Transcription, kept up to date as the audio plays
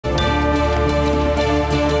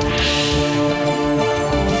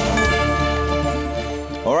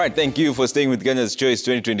right, thank you for staying with Kenya's Choice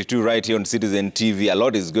 2022 right here on Citizen TV. A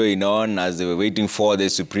lot is going on as they were waiting for the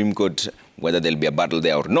Supreme Court, whether there'll be a battle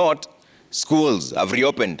there or not. Schools have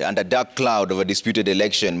reopened under dark cloud of a disputed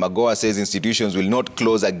election. Magoha says institutions will not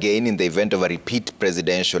close again in the event of a repeat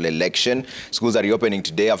presidential election. Schools are reopening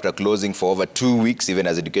today after closing for over 2 weeks, even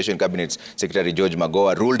as Education Cabinet Secretary George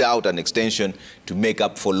Magoha ruled out an extension to make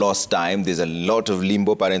up for lost time. There's a lot of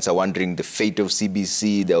limbo. Parents are wondering the fate of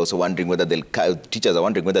CBC. They're also wondering whether teachers are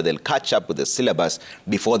wondering whether they'll catch up with the syllabus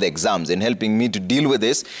before the exams. And helping me to deal with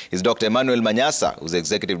this is Dr. Emmanuel Manyasa, who's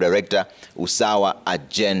Executive Director, Usawa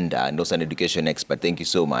Agenda, and also an education expert. Thank you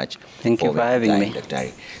so much. Thank you for having me.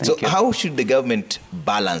 Dr. So how should the government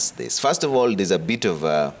balance this? First of all, there's a bit of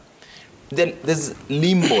there's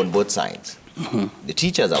limbo on both sides. The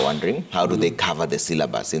teachers are wondering, how do they cover the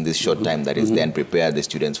syllabus in this short time that is there and prepare the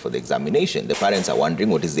students for the examination? The parents are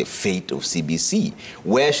wondering, what is the fate of CBC?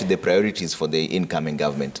 Where should the priorities for the incoming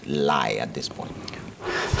government lie at this point?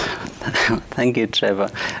 Thank you,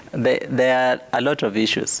 Trevor. There are a lot of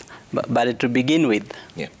issues, but to begin with,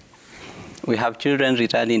 we have children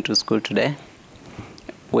returning to school today.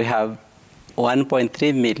 We have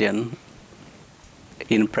 1.3 million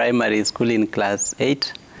in primary school in class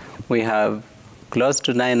 8. We have close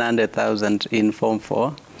to 900,000 in Form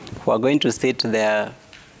 4 who are going to sit their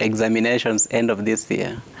examinations end of this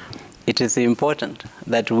year. It is important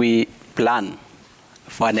that we plan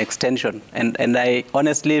for an extension, and I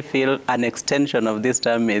honestly feel an extension of this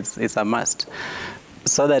term is a must,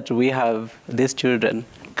 so that we have these children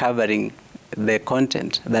covering the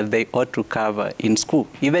content that they ought to cover in school,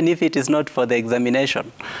 even if it is not for the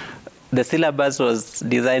examination. The syllabus was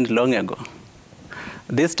designed long ago.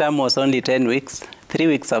 This term was only 10 weeks. 3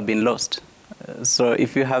 weeks have been lost. So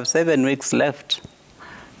if you have 7 weeks left,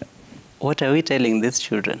 what are we telling these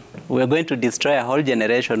children? We're going to destroy a whole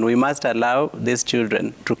generation. We must allow these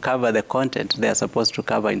children to cover the content they are supposed to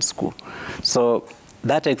cover in school. So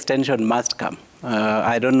that extension must come.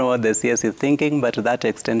 I don't know what the CS is thinking, but that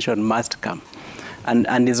extension must come.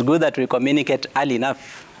 And it's good that we communicate early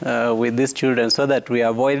enough with these children so that we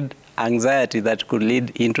avoid anxiety that could lead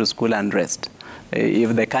into school unrest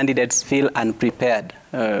if the candidates feel unprepared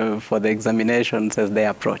for the examinations as they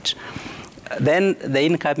approach. Then the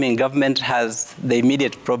incoming government has the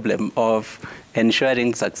immediate problem of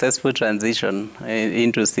ensuring successful transition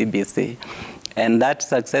into CBC. And that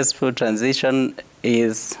successful transition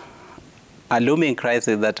is a looming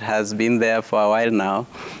crisis that has been there for a while now,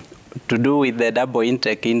 to do with the double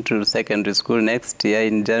intake into secondary school next year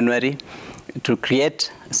in January, to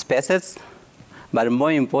create spaces, but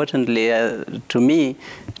more importantly, to me,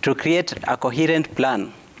 to create a coherent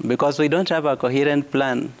plan, because we don't have a coherent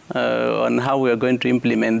plan on how we are going to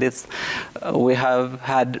implement this. We have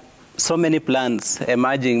had so many plans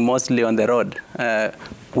emerging mostly on the road.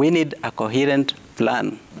 We need a coherent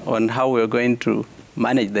plan on how we are going to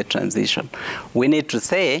manage the transition. We need to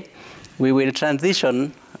say we will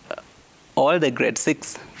transition all the grade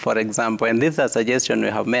 6, for example, and this is a suggestion we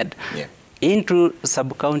have made, into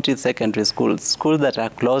sub-county secondary schools, schools that are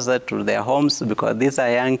closer to their homes, because these are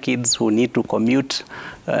young kids who need to commute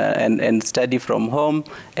and study from home.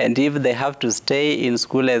 And if they have to stay in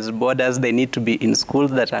school as boarders, they need to be in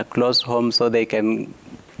schools that are close home so they can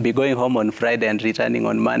be going home on Friday and returning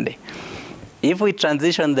on Monday. If we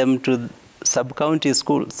transition them to sub-county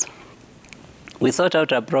schools, we sort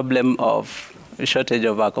out a problem of shortage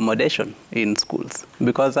of accommodation in schools,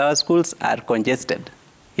 because our schools are congested.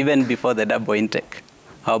 Even before the double intake,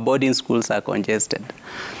 our boarding schools are congested.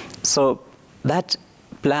 So that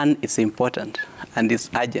plan is important and is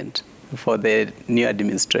urgent for the new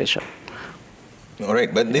administration. All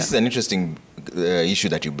right, but this is an interesting issue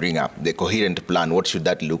that you bring up, the coherent plan. What should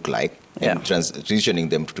that look like? And transitioning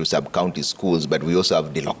them to sub-county schools, but we also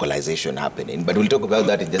have delocalization happening. But we'll talk about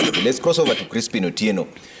that in just a bit. Let's cross over to Crispin Otieno,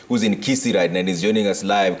 who's in Kisii right now and is joining us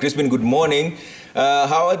live. Crispin, good morning.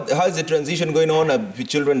 How is the transition going on with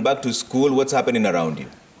children back to school? What's happening around you?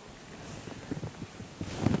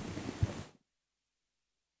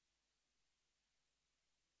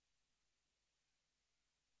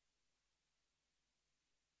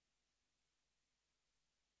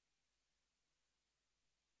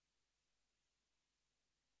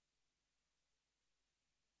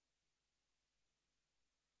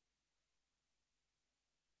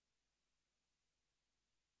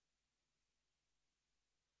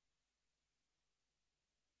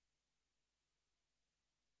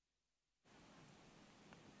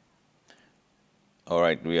 All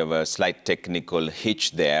right, we have a slight technical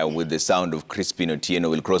hitch there with the sound of Crispin Otieno.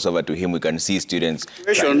 We'll cross over to him. We can see students.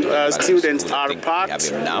 Students are packed.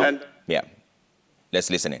 Now. Yeah, let's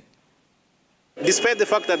listen in. Despite the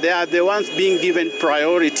fact that they are the ones being given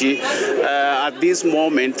priority at this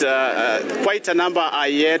moment, quite a number are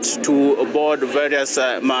yet to board various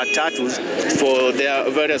matatus for their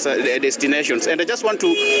various destinations. And I just want to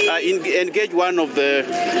engage one of the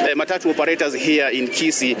matatu operators here in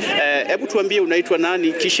Kisii. Hebu tuambie unaitwa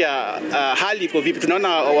nani, kisha hali iko vipi? Tunaona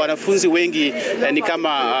wanafunzi wengi ni kama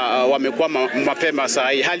wamekuwa mapema saa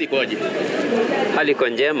hii. Hali ikoje? Hali iko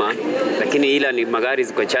njema, lakini ila ni magari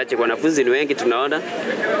ziko chache. Wanafunzi ni wengi tunaona,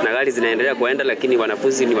 na gari zinaendelea kuenda, lakini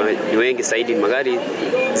wanafunzi ni wengi zaidi. Magari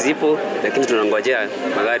zipo, lakini tunangojea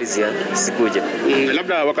magari zikuje.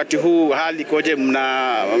 Labda wakati huu hali ikoje?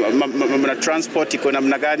 Mna transport iko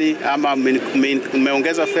namna gani, ama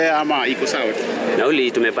mmeongeza fare ama iko sawa?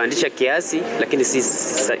 Nauli tumepandisha kiasi, lakini si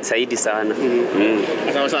zaidi sana.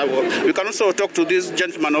 We can also talk to this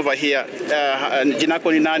gentleman over here. Jina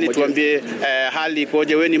lako ni nani? Tuambie hali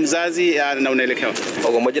ikoje, wewe ni mzazi na unaelekea?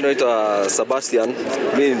 Kwa majina naitwa Sebastian,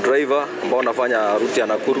 mimi ni driver ambao nafanya route ya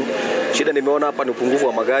Nakuru. Shida nimeona hapa ni upungufu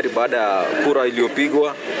wa magari baada ya kura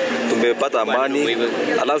iliyopigwa. Tumepata amani.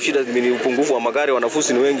 Alafu shida ni upungufu wa magari,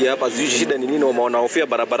 wanafunzi ni wengi hapa. Shida ni nini? Wanaofia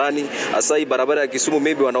barabarani. Hasa hii barabara ya Kisumu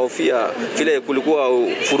maybe wanaofia vile kulikuwa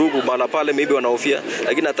furugu mara pale, maybe wanaofia,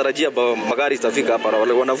 lakini natarajia magari itafika hapa.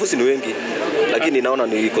 Wanafunzi ni wengi, lakini naona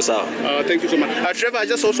ni iko sawa. Thank you so much. Trevor, I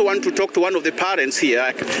just also want to talk to one of the parents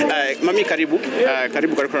here. Mami, karibu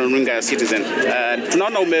kwa runinga Citizen.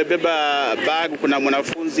 Tunaona umebeba bag, kuna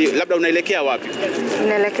mwanafunzi, labda unaelekea wapi?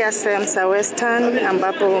 Naelekea Semsa Western,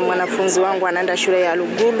 ambapo mwanafunzi wangu anaenda shule ya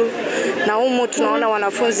Lugulu. Na humu tunaona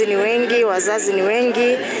wanafunzi ni wengi, wazazi ni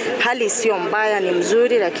wengi. Hali sio mbaya, ni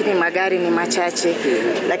mzuri, lakini magari ni machache.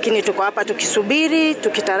 Lakini tuko hapa tukisubiri,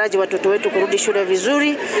 tukitaraji watoto wetu kurudi shule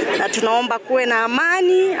vizuri, na tunaomba kuwe na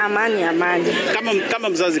amani. Kama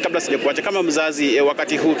mzazi, kabla sijakuacha, kama mzazi,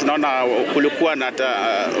 wakati huu tunaona kulikuwa na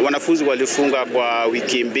wanafunzi walifunga kwa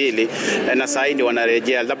wiki mbili na sasa hivi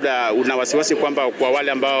wanarejea. Labda una wasiwasi kwamba kwa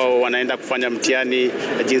wale ambao wanaenda kufanya mtihani,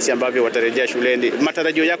 jinsi ambavyo watarejea shuleni,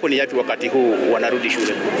 matarajio yako ni yapi wakati huu wanarudi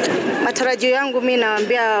shule? Matarajio yangu mimi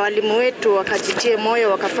naambia walimu wetu wakajitie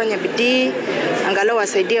moyo, wakafanya bidii, angalau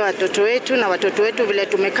wasaidie watoto wetu, na watoto wetu vile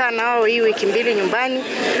tumekaa nao hii wiki mbili nyumbani,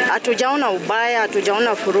 hatujaona ubaya,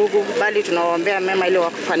 hatujaona furugu, bali tunawaombea mema ili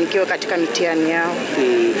wakufanikiwe katika mitihani yao.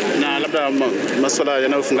 Na labda masuala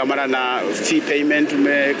yanayofungamana na fee payment,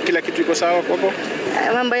 kila kitu iko sawa kwako?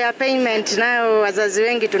 Mambo ya payment nayo wazazi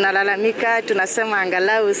wengi tunalalamika, tunasema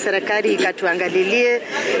angalau serikali ikatuangalilie,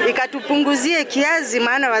 ikatupunguzie kiasi,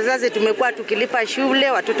 maana wazazi tumekuwa tukilipa shule,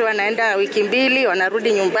 watoto wanaenda wiki mbili,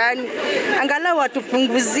 wanarudi nyumbani, angalau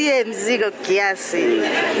watupunguzie mzigo kiasi.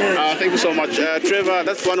 Thank you so much. Trevor,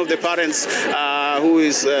 that's one of the parents who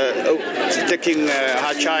is taking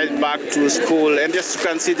her child back to school, and just you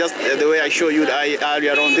can see just the way I show you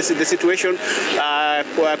earlier on, this is the situation.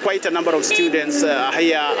 Quite a number of students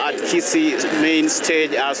here at Kisii main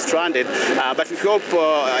stage are stranded, but we hope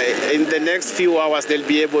in the next few hours they'll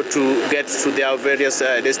be able to get to their various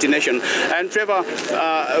destinations. And Trevor,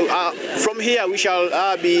 from here we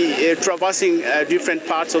shall be traversing different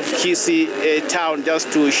parts of Kisii town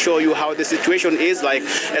just to show you how the situation is like,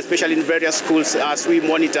 especially in various schools, as we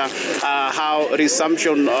monitor how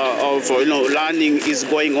resumption of learning is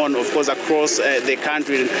going on, of course, across the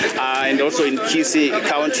country and also in Kisii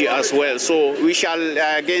County as well. So we shall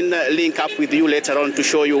again link up with you later on to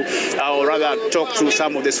show you, or rather talk to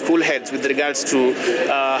some of the school heads with regards to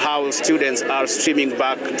how students are streaming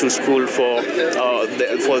back to school for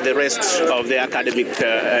the rest of the academic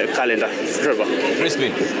calendar. Trevor.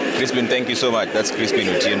 Crispin, thank you so much. That's Crispin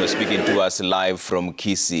Otieno speaking to us live from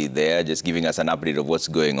Kisii there, just giving us an update of what's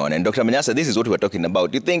going on. And Dr. Manyasa, this is what we're talking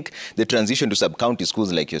about. Do you think the transition to sub-county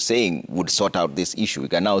schools, like you're saying, would sort out this issue? We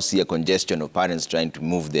can now see a congestion of parents trying to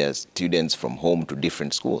move their students from home to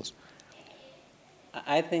different schools.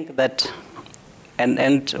 I think that,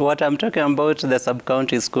 and what I'm talking about, the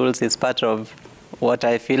sub-county schools, is part of what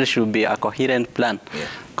I feel should be a coherent plan. Yeah.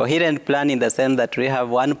 Coherent plan in the sense that we have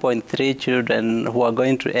 1.3 children who are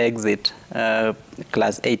going to exit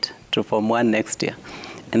class 8 to Form 1 next year.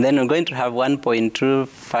 And then we're going to have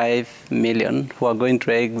 1.25 million who are going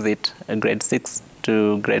to exit grade 6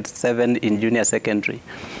 to grade 7 in junior secondary.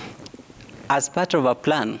 As part of a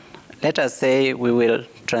plan, let us say we will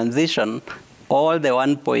transition all the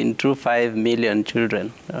 1.25 million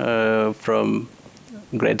children from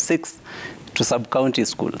grade 6 to sub-county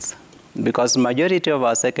schools, because majority of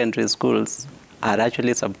our secondary schools are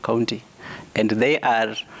actually sub-county, and they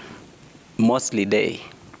are mostly day.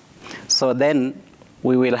 So then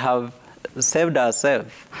we will have saved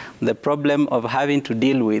ourselves the problem of having to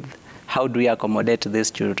deal with how do we accommodate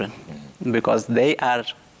these children, because they are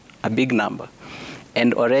a big number.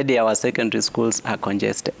 And already our secondary schools are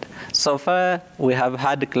congested. So far, we have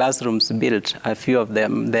had classrooms built. A few of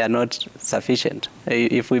them, they are not sufficient.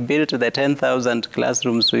 If we build the 10,000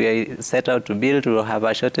 classrooms we set out to build, we will have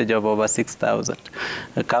a shortage of over 6,000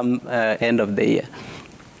 come end of the year.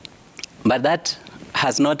 But that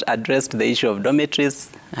has not addressed the issue of dormitories,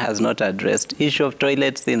 has not addressed issue of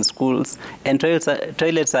toilets in schools. And toilets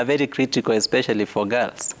are very critical, especially for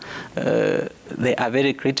girls. They are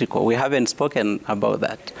very critical. We haven't spoken about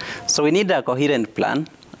that. So we need a coherent plan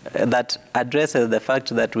that addresses the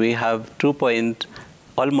fact that we have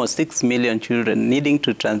almost 6 million children needing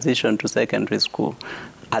to transition to secondary school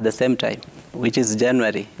at the same time, which is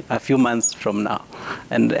January, a few months from now.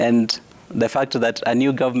 And the fact that a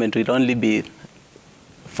new government will only be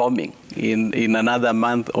forming in another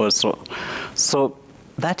month or so. So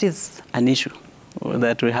that is an issue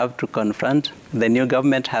that we have to confront. The new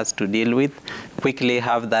government has to deal with, quickly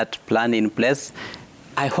have that plan in place.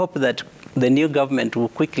 I hope that the new government will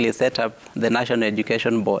quickly set up the National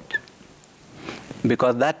Education Board,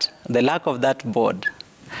 because the lack of that board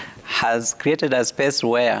has created a space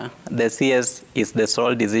where the CS is the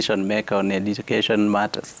sole decision maker on education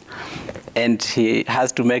matters, and he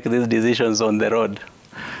has to make these decisions on the road.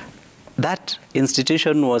 That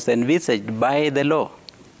institution was envisaged by the law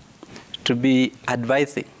to be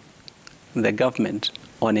advising the government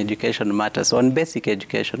on education matters, on basic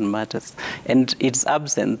education matters. And its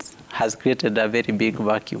absence has created a very big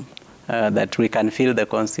vacuum that we can feel the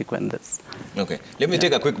consequences. Okay, let me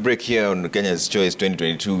take a quick break here on Kenya's Choice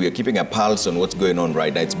 2022. We are keeping a pulse on what's going on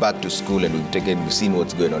right now. It's back to school, and we've seen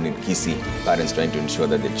what's going on in Kisii. Parents trying to ensure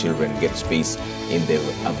that the children get space in the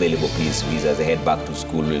available police visas. They head back to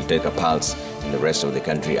school. We'll take a pulse in the rest of the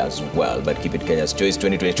country as well. But keep it Kenya's Choice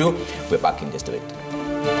 2022. We're back in just a bit.